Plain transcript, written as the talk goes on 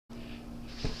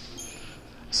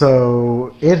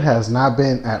So it has not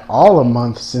been at all a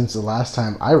month since the last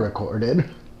time I recorded.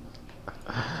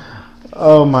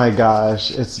 Oh my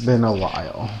gosh, it's been a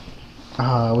while.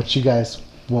 Which you guys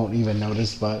won't even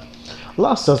notice, but a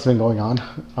lot of stuff's been going on.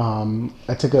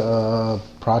 I took a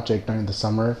project during the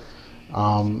summer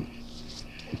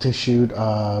to shoot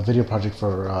a video project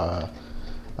for a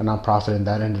nonprofit, and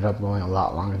that ended up going a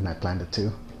lot longer than I planned it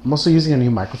to. I'm also using a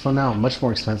new microphone now, a much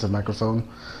more expensive microphone.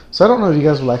 So I don't know if you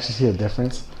guys will actually see a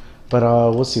difference, but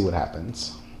we'll see what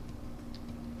happens.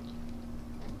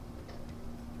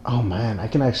 Oh man, I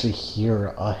can actually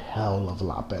hear a hell of a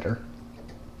lot better.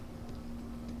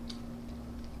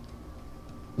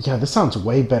 Yeah, this sounds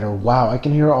way better. Wow, I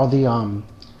can hear all the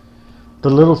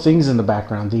little things in the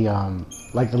background, the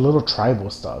like the little tribal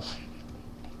stuff.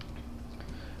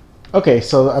 Okay,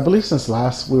 so I believe since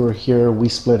last we were here, we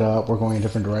split up. We're going in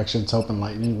different directions. Hope and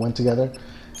Lightning went together,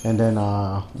 and then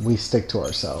we stick to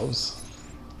ourselves.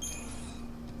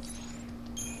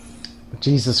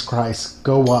 Jesus Christ,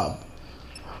 go up.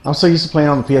 I'm so used to playing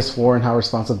on the PS4 and how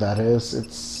responsive that is.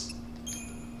 It's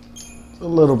a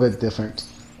little bit different.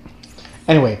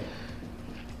 Anyway,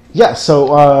 yeah,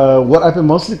 so what I've been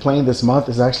mostly playing this month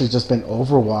has actually just been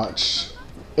Overwatch,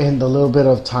 and the little bit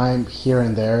of time here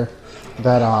and there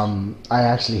that I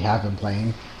actually have been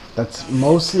playing. That's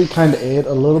mostly kind of it.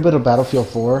 A little bit of Battlefield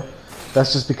 4.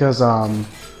 That's just because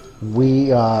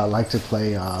we like to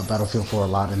play Battlefield 4 a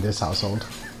lot in this household.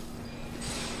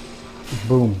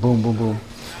 Boom, boom, boom, boom.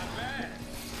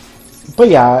 But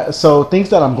yeah, so things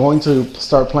that I'm going to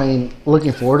start playing,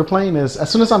 looking forward to playing, is as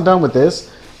soon as I'm done with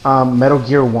this, Metal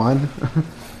Gear 1,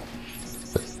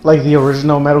 like the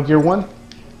original Metal Gear 1.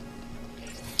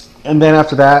 And then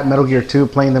after that, Metal Gear 2,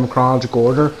 playing them in chronological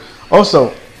order.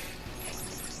 Also,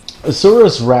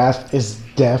 Asura's Wrath is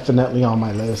definitely on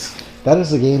my list. That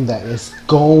is a game that is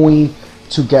going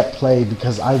to get played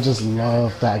because I just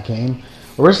love that game.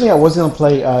 Originally, I was going to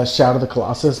play Shadow of the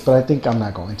Colossus, but I think I'm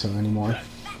not going to anymore.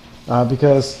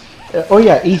 Because, oh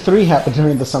yeah, E3 happened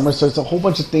during the summer, so it's a whole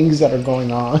bunch of things that are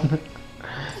going on.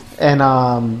 And,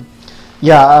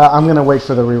 yeah, I'm going to wait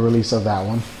for the re-release of that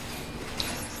one.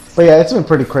 But yeah, it's been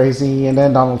pretty crazy, and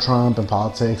then Donald Trump and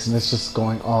politics, and it's just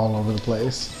going all over the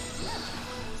place.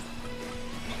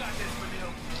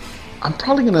 I'm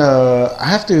probably gonna, I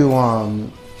have to,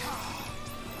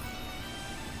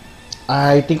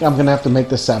 I think I'm gonna have to make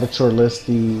the Saboteur list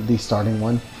the starting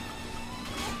one.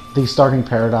 The starting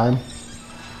paradigm.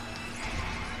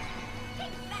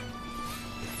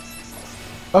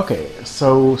 Okay,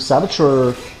 so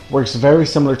Saboteur works very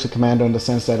similar to Commando in the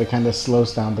sense that it kind of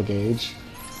slows down the gauge.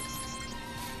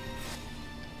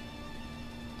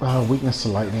 Weakness to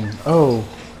lightning. Oh,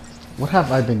 what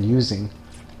have I been using?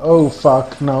 Oh,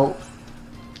 fuck, no.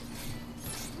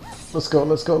 Let's go,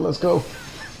 let's go, let's go.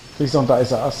 Please don't die,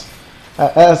 Sazh.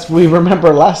 As we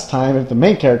remember last time, if the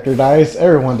main character dies,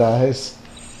 everyone dies.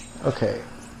 Okay.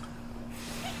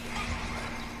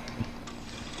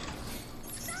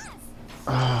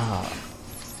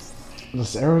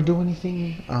 Does arrow do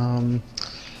anything?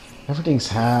 Everything's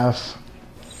half.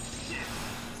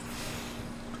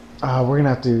 We're gonna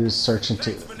have to search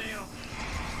into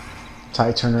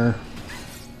Tide Turner.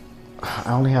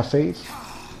 I only have faith.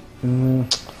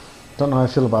 Don't know how I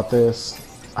feel about this.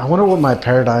 I wonder what my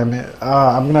paradigm is.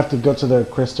 I'm gonna have to go to the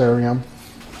Crystarium.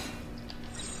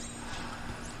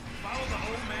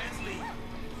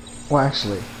 Well,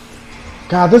 actually,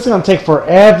 God, this is gonna take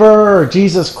forever.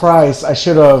 Jesus Christ! I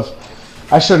should have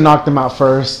knocked him out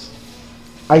first.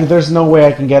 There's no way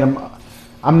I can get him.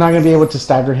 I'm not gonna be able to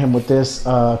stagger him with this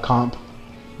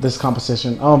this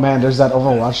composition. Oh man, there's that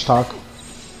Overwatch talk.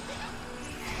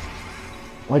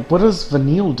 Like, what does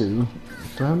Vanille do?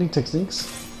 Do I have any techniques?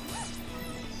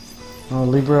 Oh,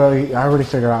 Libra, I already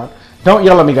figured out. Don't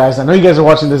yell at me, guys. I know you guys are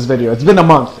watching this video. It's been a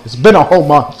month. It's been a whole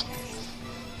month.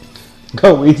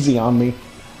 Go easy on me.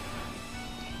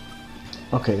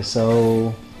 Okay,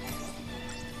 so...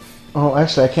 Oh,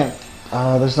 actually, I can't...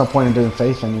 there's no point in doing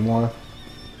Faith anymore.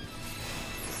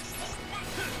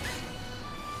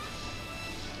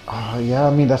 Yeah,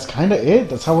 I mean, that's kind of it.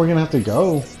 That's how we're going to have to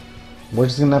go. We're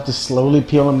just going to have to slowly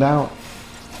peel him down.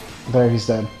 There, he's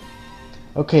dead.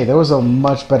 Okay, there was a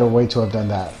much better way to have done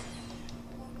that.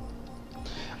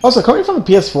 Also, coming from the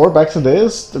PS4 back to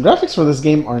this, the graphics for this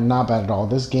game are not bad at all.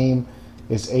 This game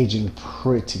is aging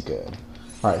pretty good.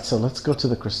 Alright, so let's go to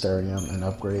the Crystarium and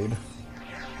upgrade.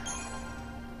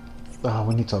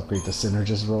 We need to upgrade the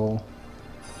Synergist role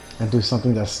and do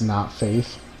something that's not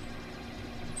Faith.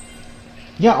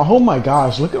 Yeah, oh my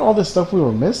gosh, look at all this stuff we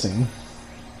were missing.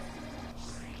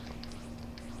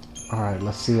 Alright,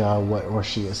 let's see what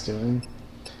she is doing.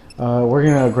 We're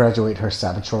gonna graduate her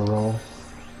saboteur role.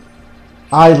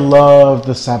 I love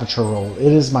the saboteur role.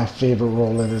 It is my favorite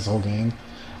role in this whole game.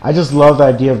 I just love the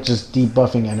idea of just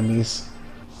debuffing enemies.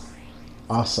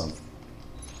 Awesome.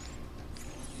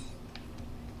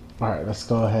 Alright, let's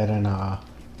go ahead and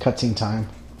cutscene time.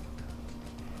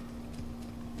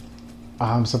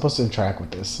 I'm supposed to interact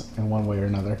with this in one way or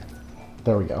another.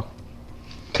 There we go.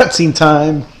 Cutscene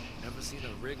time! Never seen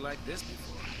a rig like this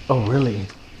before. Oh, really?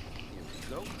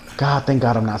 God, thank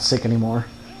God I'm not sick anymore.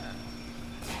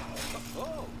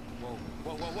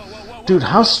 Dude,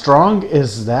 how strong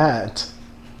is that?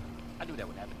 I knew that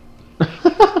would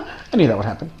happen. I knew that would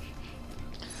happen.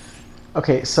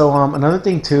 Okay, so another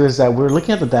thing too is that we're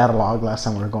looking at the data log last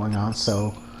time we were going on.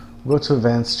 So we'll go to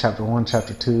events, chapter 1,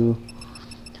 chapter 2.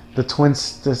 The twin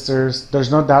sisters,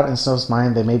 there's no doubt in Snow's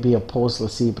mind they may be opposed to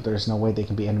Lcie, but there's no way they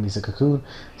can be enemies of Cocoon.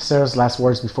 Sarah's last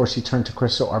words before she turned to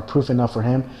Crystal are proof enough for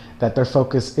him that their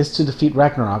focus is to defeat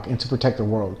Ragnarok and to protect the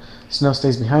world. Snow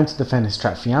stays behind to defend his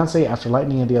trapped fiancé after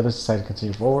Lightning and the others decide to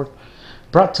continue forward.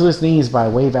 Brought to his knees by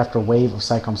wave after wave of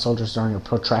Psychom soldiers during a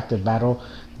protracted battle,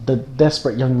 the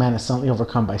desperate young man is suddenly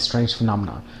overcome by strange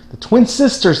phenomena. The twin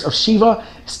sisters of Shiva,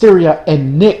 Hysteria,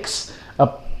 and Nyx.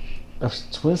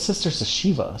 Twin sisters of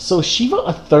Shiva. So is Shiva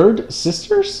a third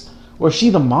sisters? Or is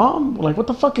she the mom? Like, what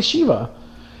the fuck is Shiva?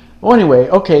 Well, anyway,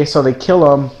 okay, so they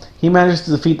kill him. He manages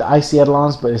to defeat the Icy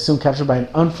Eidolons, but is soon captured by an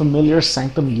unfamiliar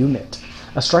Sanctum unit.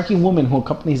 A striking woman who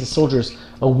accompanies the soldiers,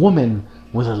 a woman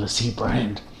with a Lcie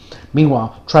brand.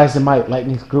 Meanwhile, try as they might,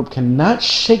 Lightning's group cannot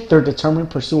shake their determined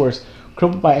pursuers.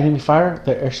 Crippled by enemy fire,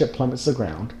 their airship plummets to the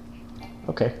ground.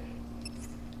 Okay.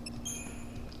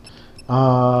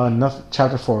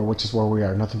 Chapter 4, which is where we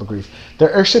are, nothing but grief.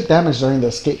 Their airship damaged during the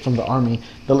escape from the army.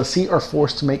 The Lcie are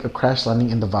forced to make a crash landing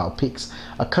in the Vile Peaks.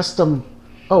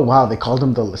 Oh wow, they called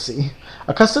him the Lcie.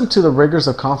 Accustomed to the rigors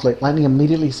of conflict, Lightning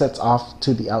immediately sets off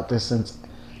to outdistance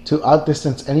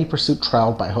any pursuit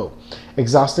trailed by hope.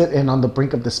 Exhausted and on the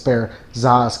brink of despair,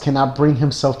 Sazh cannot bring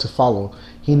himself to follow.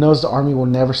 He knows the army will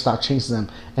never stop chasing them,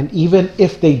 and even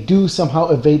if they do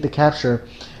somehow evade the capture,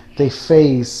 they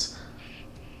face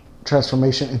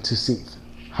transformation into Sazh.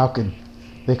 How can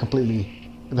they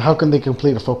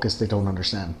complete a focus they don't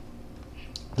understand?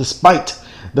 Despite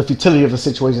the futility of the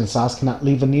situation, Sazh cannot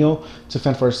leave Vanille to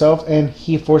fend for herself, and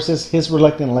he forces his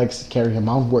reluctant legs to carry him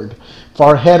onward.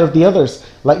 Far ahead of the others,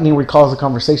 Lightning recalls a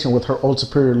conversation with her old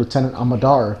superior, Lieutenant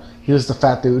Amadar. He was the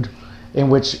fat dude, in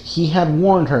which he had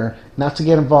warned her not to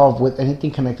get involved with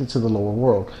anything connected to the lower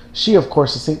world. She, of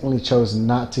course, distinctly chose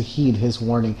not to heed his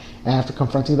warning, and after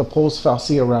confronting the Pole's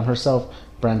falsity around herself,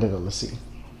 branded a Lcie.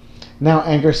 Now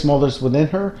anger smolders within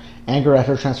her, anger at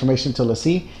her transformation to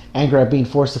Lcie, anger at being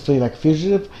forced to flee like a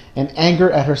fugitive, and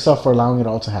anger at herself for allowing it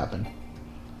all to happen.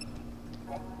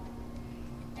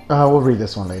 We'll read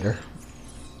this one later.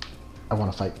 I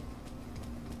want to fight.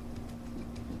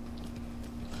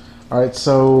 Alright,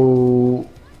 so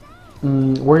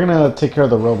we're gonna take care of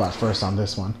the robot first on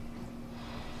this one.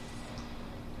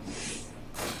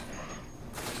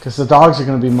 Because the dogs are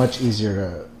gonna be much easier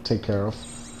to take care of.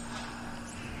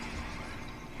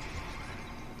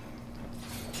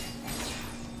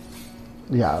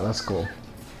 Yeah, that's cool.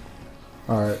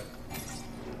 Alright.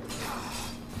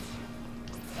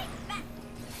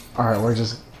 Alright, we're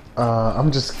just...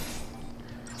 I'm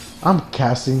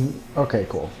casting... Okay,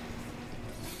 cool.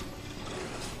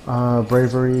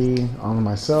 Bravery on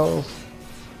myself.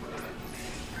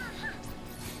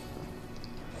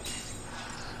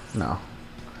 No.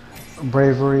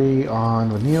 Bravery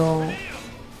on Vanille.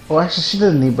 Oh, actually, she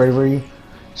didn't need bravery.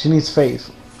 She needs faith.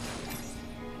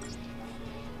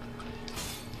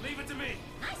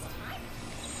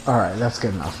 Alright, that's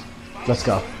good enough. Let's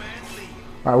go.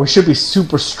 Alright, we should be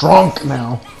super strong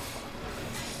now.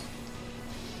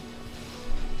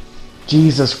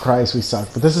 Jesus Christ, we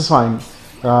suck. But this is fine.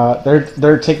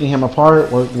 They're taking him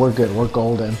apart. We're good. We're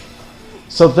golden.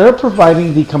 So they're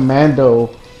providing the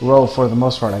commando role for the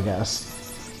most part, I guess.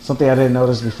 Something I didn't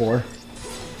notice before.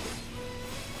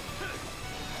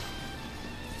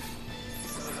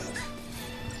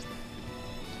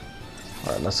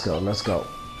 Alright, let's go. Let's go.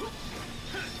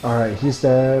 Alright, he's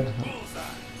dead.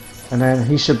 And then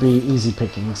he should be easy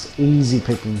pickings. Easy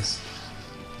pickings.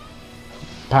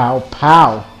 Pow,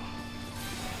 pow.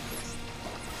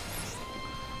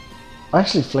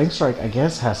 Actually, Flame Strike, I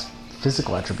guess, has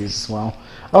physical attributes as well.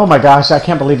 Oh my gosh, I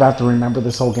can't believe I have to remember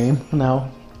this whole game now.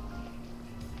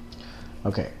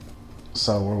 Okay,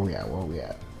 so where are we at? Where are we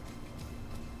at?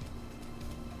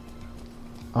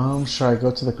 Should I go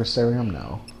to the Crystarium?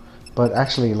 No. But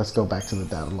actually, let's go back to the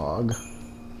data log.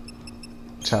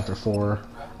 Chapter 4.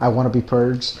 I want to be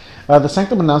purged. The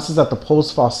Sanctum announces that the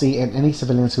Poles, Lcie, and any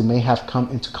civilians who may have come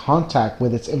into contact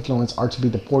with its influence are to be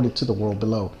deported to the world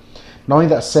below. Knowing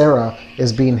that Sarah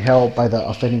is being held by the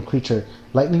offending creature,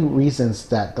 Lightning reasons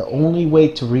that the only way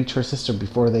to reach her sister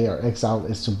before they are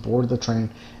exiled is to board the train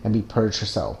and be purged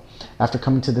herself. After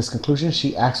coming to this conclusion,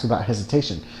 she acts without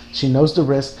hesitation. She knows the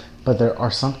risk, but there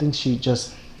are some things you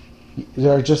just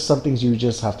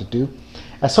have to do.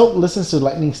 As Hope listens to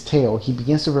Lightning's tale, he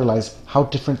begins to realize how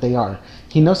different they are.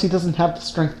 He knows he doesn't have the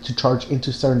strength to charge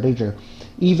into sudden danger,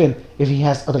 even if he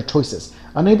has other choices.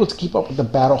 Unable to keep up with the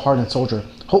battle-hardened soldier,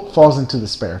 Hope falls into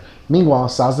despair. Meanwhile,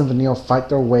 Sazh and Vanille fight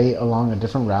their way along a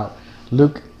different route.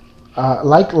 Like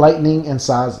Lightning,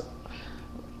 Sazh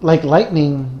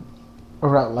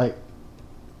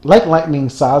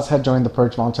had joined the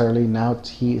Purge voluntarily. Now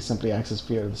he simply acts as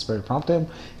fear of the spirit prompted him.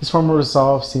 His former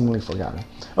resolve seemingly forgotten.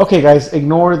 Okay, guys,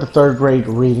 ignore the 3rd grade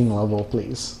reading level,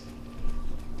 please.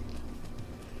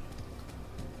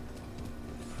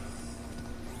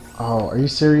 Oh, are you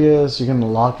serious? You're gonna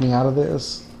lock me out of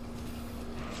this?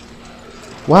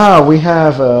 Wow, we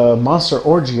have a monster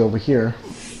orgy over here.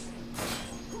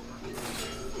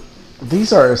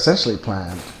 These are essentially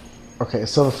planned. Okay,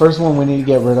 so the first one we need to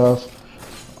get rid of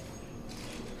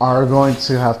are going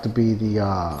to have to be the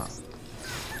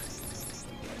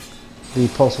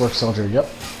post-work soldier. Yep.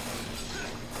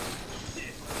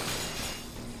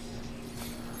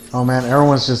 Oh man,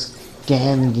 everyone's just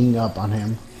ganging up on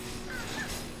him.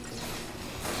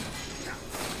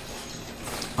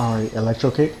 Alright, electro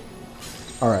kick.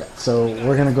 Alright, so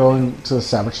we're gonna go into the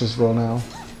Savage's role now.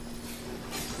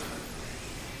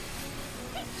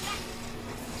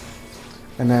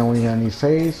 And then we're gonna need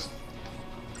Faith.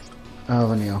 Oh,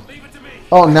 Vanille.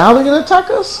 Oh, now they're gonna attack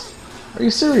us? Are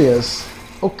you serious?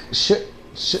 Okay, shit.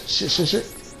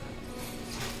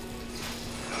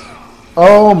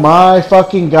 Oh my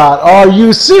fucking god. Are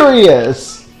you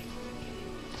serious?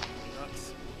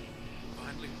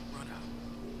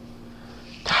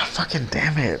 God fucking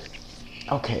damn it.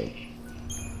 Okay.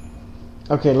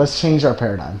 Okay, let's change our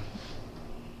paradigm.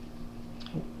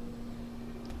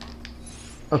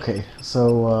 Okay,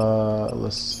 so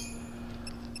let's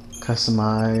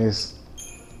customize.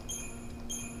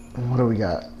 What do we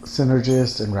got?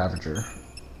 Synergist and Ravager.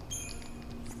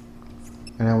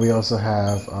 And then we also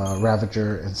have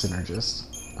Ravager and Synergist.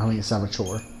 I mean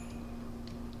Saboteur.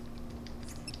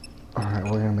 Alright,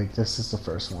 we're gonna make this as the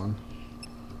first one.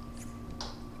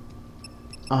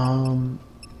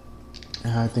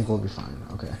 I think we'll be fine.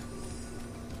 Okay.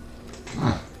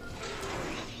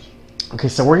 Okay,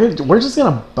 so we're just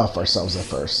gonna buff ourselves at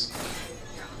first.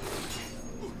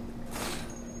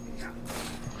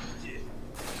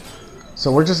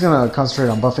 So we're just gonna concentrate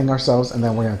on buffing ourselves, and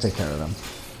then we're gonna take care of them.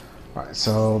 All right.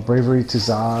 So bravery to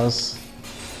Sazh,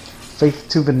 faith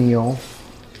to Vanille.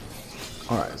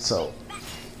 All right. So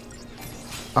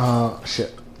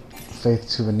shit, faith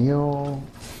to Vanille.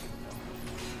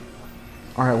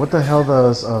 All right. What the hell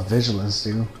does vigilance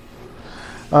do?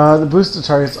 The boost the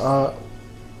targets of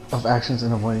actions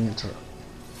and avoiding interrupt.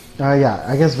 Yeah,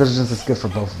 I guess vigilance is good for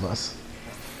both of us.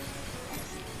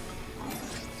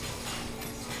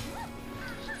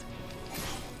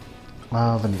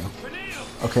 Vanille.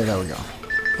 Okay, there we go.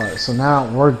 Alright, so now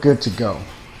we're good to go.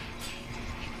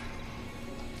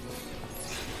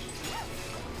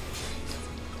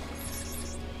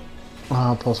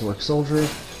 Pulse work soldier.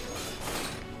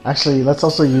 Actually, let's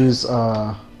also use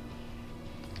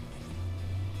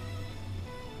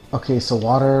okay, so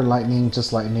water, lightning,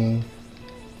 just lightning.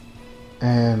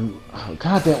 And oh,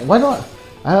 god damn, why not?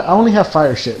 I only have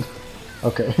fire shit.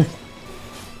 Okay.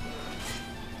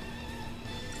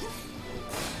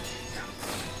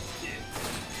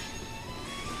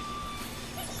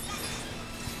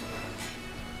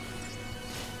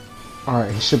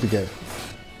 Alright, he should be good.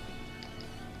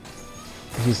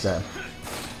 He's dead.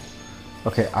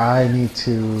 Okay, I need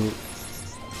to...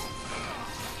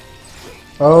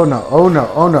 Oh no, oh no,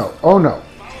 oh no, oh no.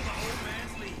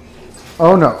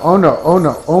 Oh no, oh no, oh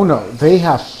no, oh no. They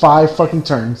have 5 fucking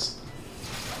turns.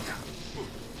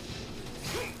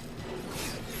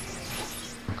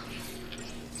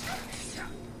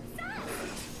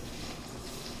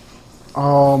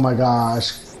 Oh my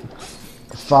gosh.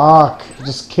 Fuck.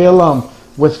 Just kill him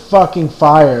with fucking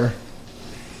fire.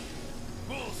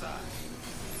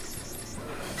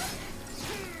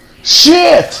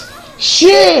 Shit!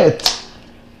 Shit!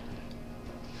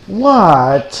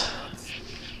 What?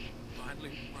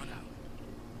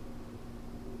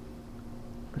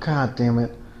 God damn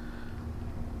it.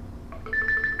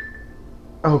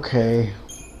 Okay.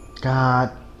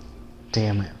 God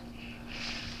damn it.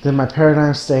 Did my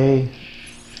paradigm stay?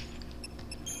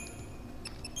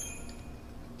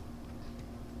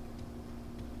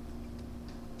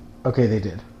 Okay, they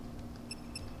did.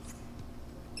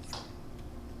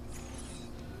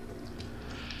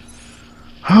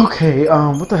 Okay,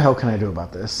 what the hell can I do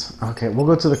about this? Okay, we'll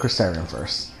go to the Crystarium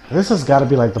first. This has got to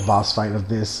be like the boss fight of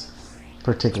this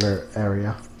particular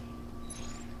area.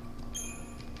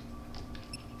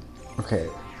 Okay,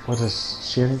 what is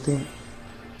she anything?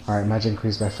 Alright, magic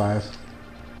increased by 5.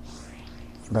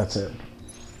 That's it.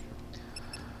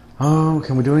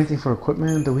 Can we do anything for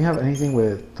equipment? Do we have anything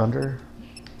with thunder?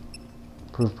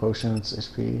 Improved potions,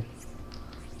 HP.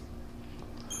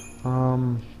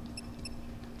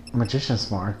 Magician's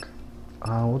mark.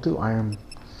 We'll do iron.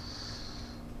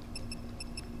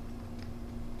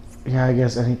 Yeah, I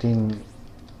guess anything.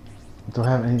 Do I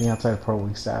have anything outside of Pearl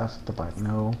Wing Staff? The bite,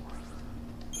 no.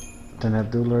 The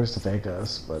Nebulars, the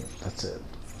Vegas, but that's it.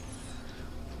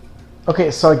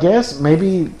 Okay, so I guess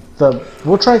maybe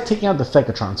we'll try taking out the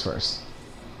Thecatrons first.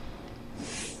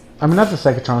 I mean, not the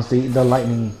Thecatrons, the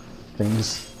lightning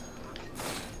things.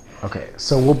 Okay,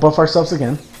 so we'll buff ourselves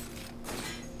again.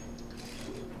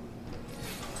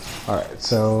 Alright,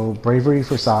 so bravery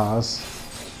for Sazh.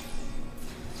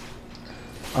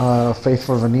 Faith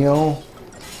for Vanille.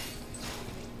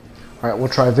 Alright, we'll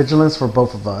try vigilance for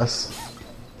both of us.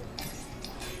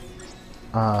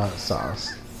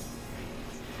 Sazh.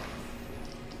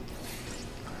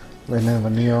 And then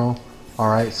Vanille.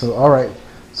 Alright,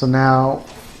 so now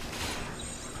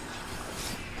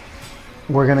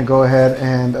we're gonna go ahead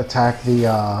and attack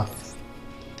the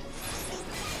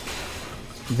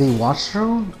Watch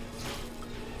Throne?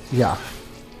 Yeah.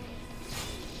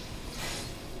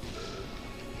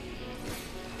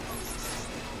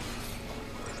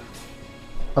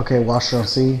 Okay, Watch Throne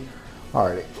C.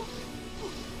 Alrighty.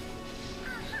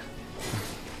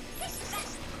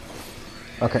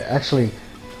 Okay, actually,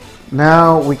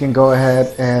 now we can go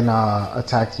ahead and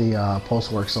attack the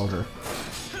Pulse Work Soldier.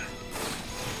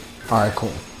 Alright,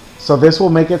 cool. So this will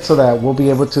make it so that we'll be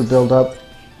able to build up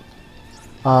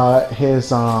his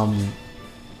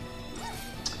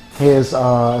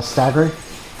staggering.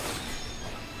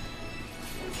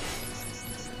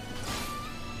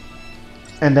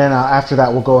 And then after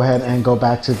that, we'll go ahead and go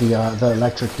back to the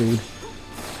electric dude.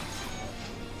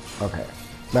 Okay,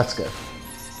 that's good.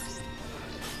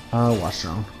 Watch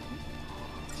Throne.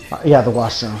 Yeah, the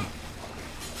Watch Throne.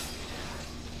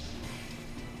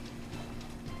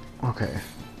 Okay.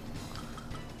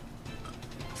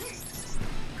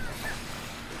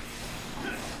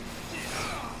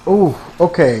 Ooh,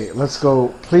 okay, let's go.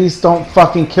 Please don't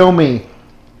fucking kill me.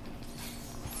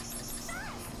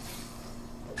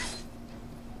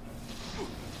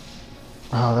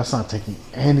 Oh, that's not taking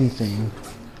anything.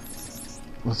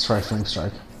 Let's try Flame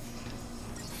Strike.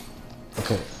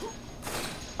 Okay.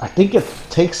 I think it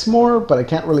takes more, but I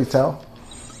can't really tell.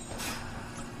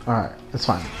 Alright, it's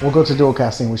fine. We'll go to dual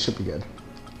casting. We should be good.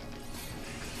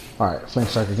 Alright, Flame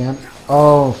Strike again.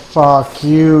 Oh, fuck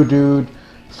you, dude.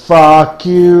 Fuck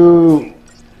you.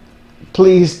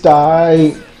 Please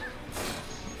die.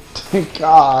 Thank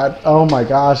God. Oh my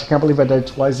gosh, I can't believe I died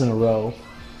twice in a row.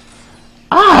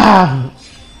 Ah!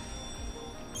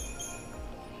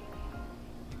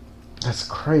 That's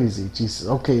crazy. Jesus.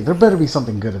 Okay, there better be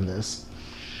something good in this.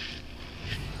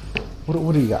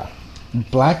 What do you got?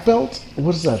 Black belt?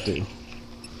 What does that do?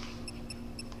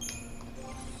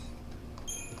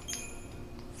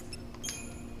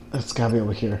 It's gotta be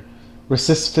over here.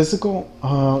 Resist physical?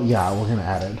 Yeah, we're gonna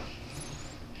add it.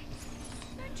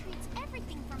 That treats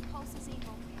everything from Pulse as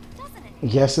evil, doesn't it?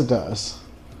 Yes, it does.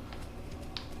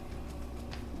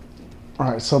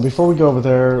 Alright, so before we go over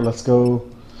there, let's go...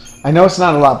 I know it's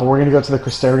not a lot, but we're gonna go to the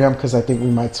Crystarium because I think we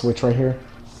might switch right here.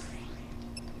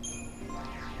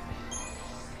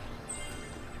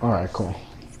 Alright, cool.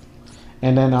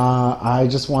 And then I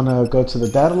just want to go to the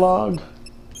data log.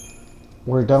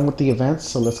 We're done with the events,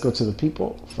 so let's go to the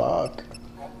people. Fuck.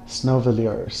 Snow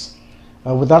Villiers.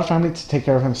 Without a family to take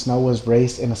care of him, Snow was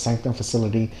raised in a sanctum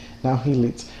facility. Now he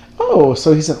leads... Oh,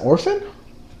 so he's an orphan?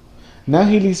 Now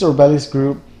he leads a rebellious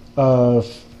group of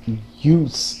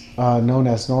youths known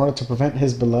as Nora to prevent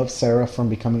his beloved Sarah from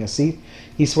becoming a Sith.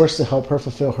 He swears to help her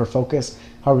fulfill her focus.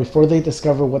 However, before they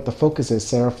discover what the focus is,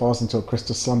 Sarah falls into a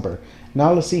crystal slumber.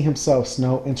 Now Lcie himself,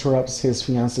 Snow, interrupts his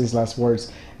fiance's last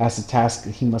words as a task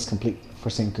he must complete for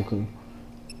Saint Cocoon.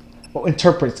 Oh,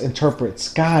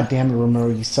 interprets. God damn it, Ramiro,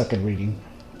 you suck at reading.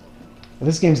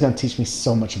 This game's gonna teach me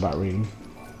so much about reading.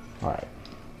 Alright.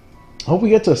 Hope we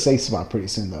get to a safe spot pretty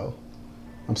soon, though.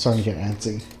 I'm starting to get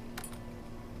antsy.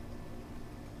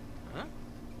 Huh?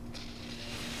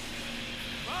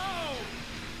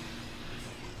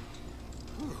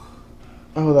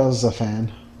 Oh, that was a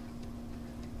fan.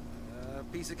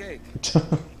 Piece of cake.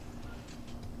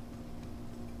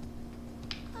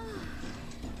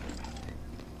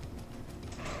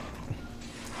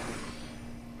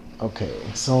 Okay,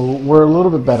 so we're a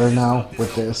little bit better now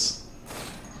with this.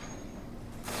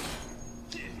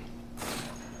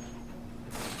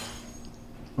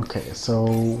 Okay, so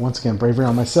once again, bravery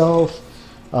on myself,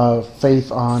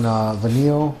 faith on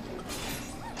Vanille,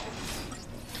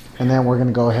 and then we're going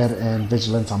to go ahead and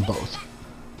vigilance on both.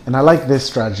 And I like this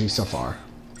strategy so far.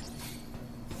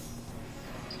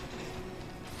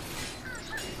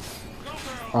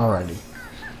 Alrighty.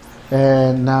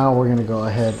 And now we're going to go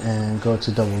ahead and go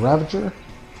to Double Ravager.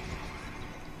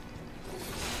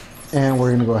 And we're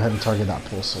going to go ahead and target that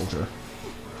pole soldier.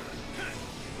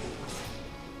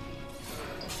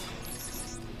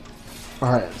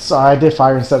 Alright, so I did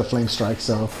fire instead of flame strike,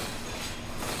 so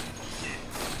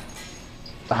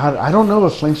I don't know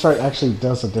if flame strike actually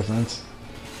does a difference.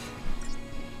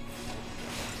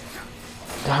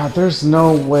 God, there's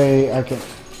no way I can...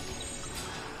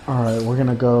 Alright, we're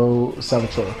gonna go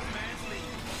Saboteur.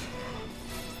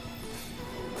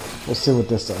 We'll see what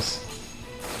this does.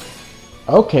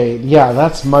 Okay, yeah,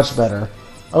 that's much better.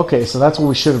 Okay, so that's what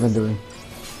we should have been doing.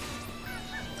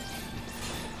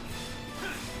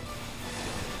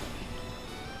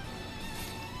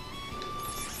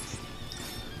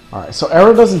 Alright, so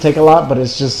arrow doesn't take a lot, but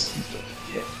it's just...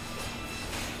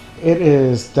 It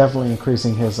is definitely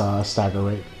increasing his stagger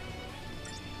rate.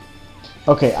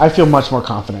 Okay, I feel much more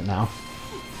confident now.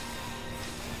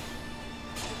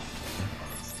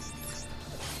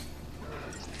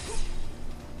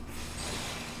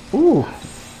 Ooh.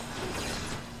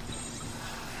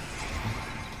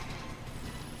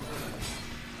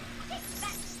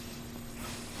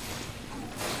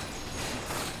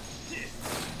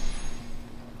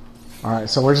 Alright,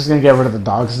 so we're just going to get rid of the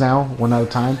dogs now, one at a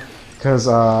time. Because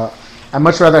I'd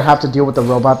much rather have to deal with the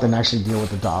robot than actually deal with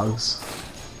the dogs.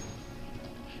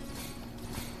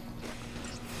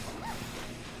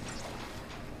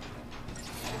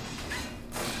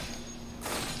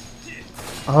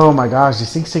 Oh my gosh,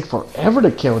 these things take forever to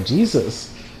kill.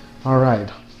 Jesus. Alright.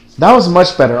 That was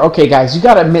much better. Okay, guys, you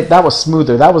gotta admit that was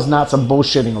smoother. That was not some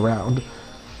bullshitting around.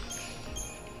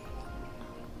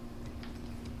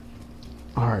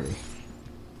 Alrighty.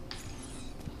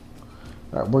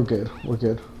 Alright, we're good. We're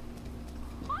good.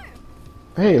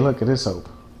 Hey, look, it is Hope.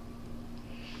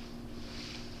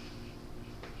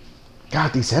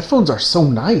 God, these headphones are so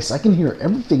nice. I can hear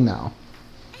everything now.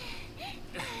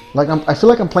 Like I feel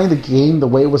like I'm playing the game the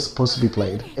way it was supposed to be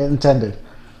played, intended.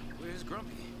 Where's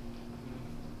Grumpy?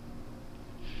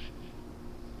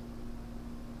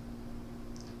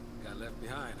 Got left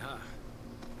behind, huh?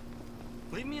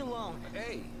 Leave me alone.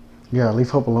 Hey, Yeah, leave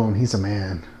Hope alone. He's a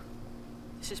man.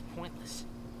 This is pointless.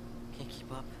 Can't keep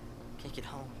up. Can't get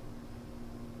home.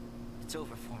 It's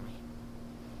over for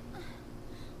me.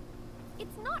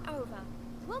 It's not over.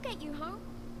 We'll get you home.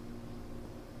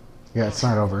 Yeah, it's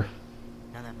not over.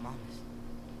 Now that Mom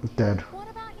is Dead. What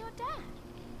about your dad?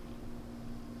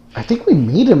 I think we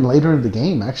meet him later in the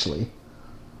game, actually.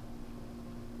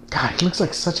 God, he looks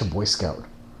like such a Boy Scout.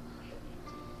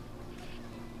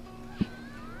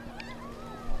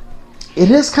 It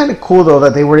is kind of cool, though,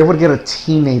 that they were able to get a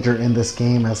teenager in this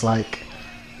game as, like,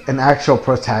 an actual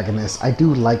protagonist. I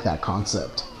do like that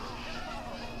concept.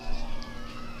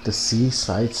 The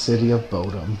seaside city of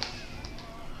Bodom.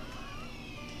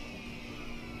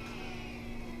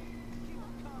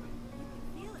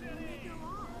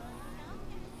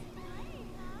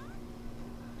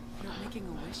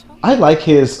 I like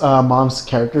his mom's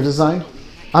character design.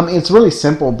 I mean, it's really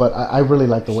simple, but I really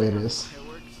like the way it is.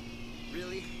 fireworks.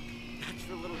 Really? That's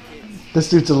for little kids. This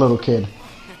dude's a little kid.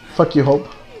 Fuck you, Hope.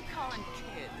 You call him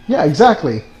kid? Yeah,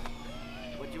 exactly.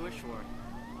 What'd you wish for?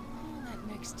 That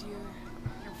next year,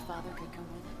 your father could come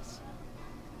with us.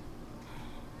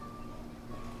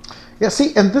 Yeah,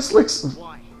 see, and this looks...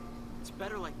 Why? It's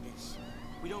better like this.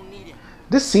 We don't need it.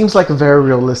 This seems like a very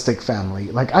realistic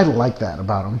family. Like, I like that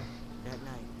about him. That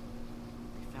night,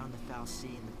 we found the Lcie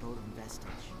in the Bodom vestige.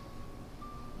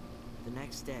 The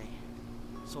next day,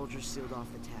 soldiers sealed off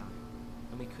the town,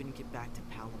 and we couldn't get back to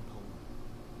Poland,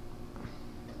 Poland.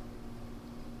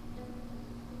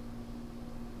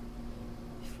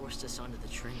 They forced us onto the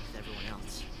train with everyone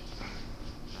else.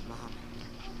 My mom.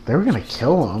 They were gonna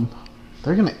kill him.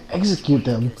 They're gonna execute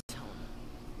them. Get us home.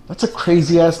 That's a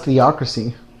crazy-ass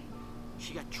theocracy.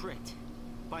 She got tricked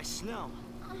by Snow.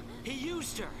 He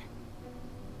used her.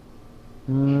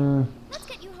 Let's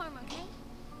get you home, okay?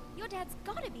 Your dad's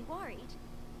gotta be worried.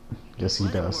 Yes, he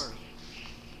Let him does. worry.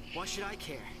 Why should I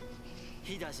care?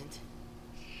 He doesn't.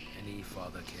 any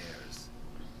father cares.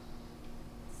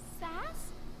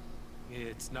 Sazh?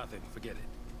 It's nothing. Forget it.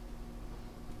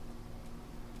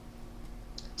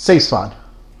 Safe spot.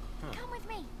 Come with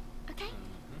me, okay?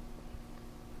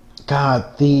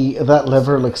 God, that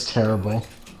lever looks terrible.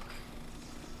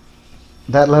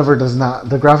 That lever does not...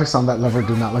 The graphics on that lever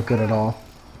do not look good at all.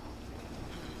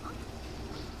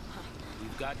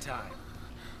 We've got time.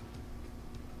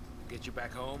 Get you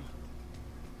back home.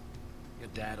 Your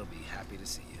dad will be happy to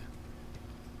see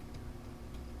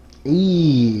you.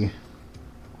 Eee.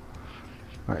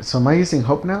 Alright, so am I using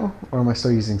Hope now? Or am I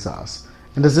still using Sazh?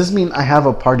 And does this mean I have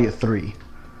a party of 3?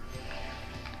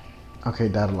 Okay,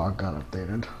 data log got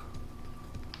updated.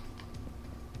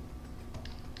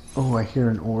 Oh, I hear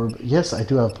an orb. Yes, I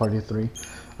do have a party of 3.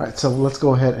 Alright, so let's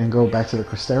go ahead and go back to the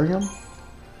Crystarium.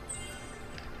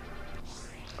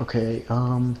 Okay,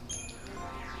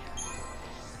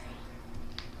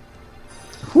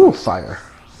 whew, fire.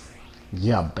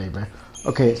 Yeah, baby.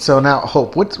 Okay, so now,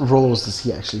 Hope, what roles does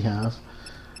he actually have?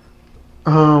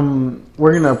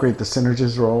 We're going to upgrade the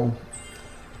Synergist role.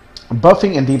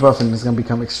 Buffing and debuffing is going to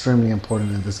become extremely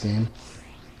important in this game.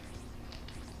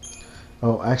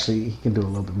 Oh, actually, he can do a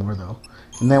little bit more, though.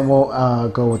 And then we'll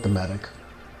go with the Medic.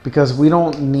 Because we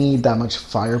don't need that much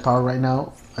firepower right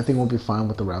now. I think we'll be fine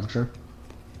with the Ravager.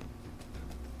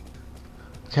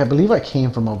 Okay, I believe I came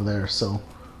from over there, so...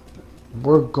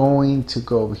 We're going to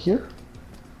go over here.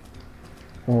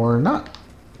 Or not.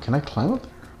 Can I climb up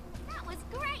there? That was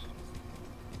great.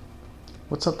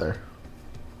 What's up there?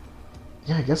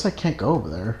 Yeah, I guess I can't go over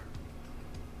there.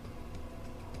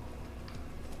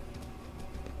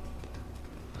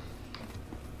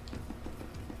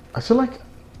 I feel like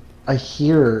I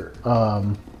hear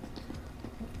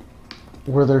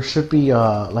where there should be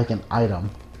like an item.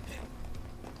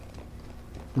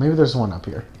 Maybe there's one up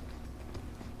here.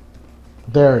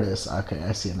 There it is. Okay,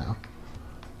 I see it now.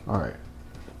 Alright.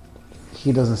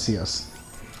 He doesn't see us.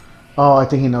 Oh, I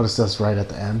think he noticed us right at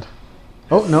the end.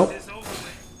 Oh, nope.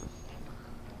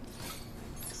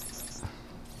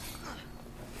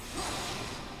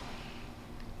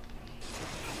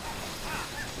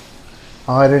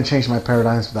 Oh, I didn't change my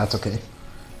paradigms, but that's okay.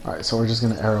 Alright, so we're just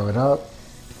going to arrow it up.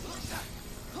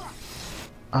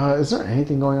 Is there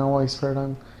anything going on while he's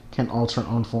paradigm? Can't alter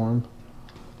on form.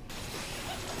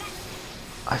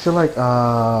 I feel like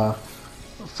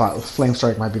Flame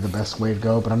Strike might be the best way to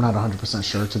go, but I'm not 100%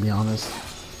 sure, to be honest.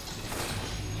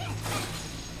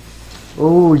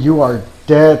 Oh, you are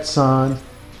dead, son.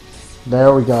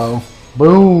 There we go.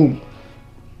 Boom.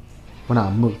 When I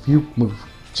move, you move.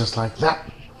 Just like that.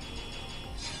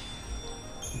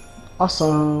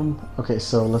 Awesome. Okay,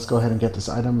 so let's go ahead and get this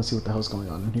item and see what the hell's going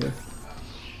on in here.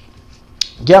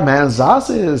 Yeah, man,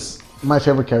 Sazh is my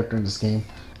favorite character in this game.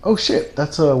 Oh shit,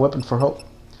 that's a weapon for Hope.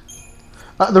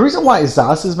 The reason why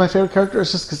Sazh is my favorite character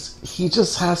is just because he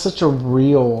just has such a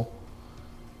real...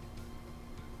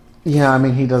 Yeah, I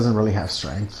mean, he doesn't really have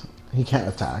strength. He can't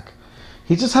attack.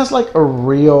 He just has like a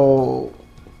real...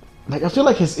 Like, I feel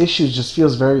like his issue just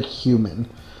feels very human.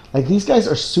 Like, these guys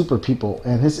are super people,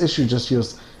 and his issue just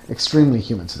feels extremely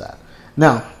human to that.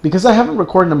 Now, because I haven't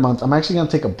recorded in a month, I'm actually going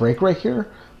to take a break right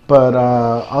here, but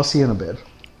I'll see you in a bit.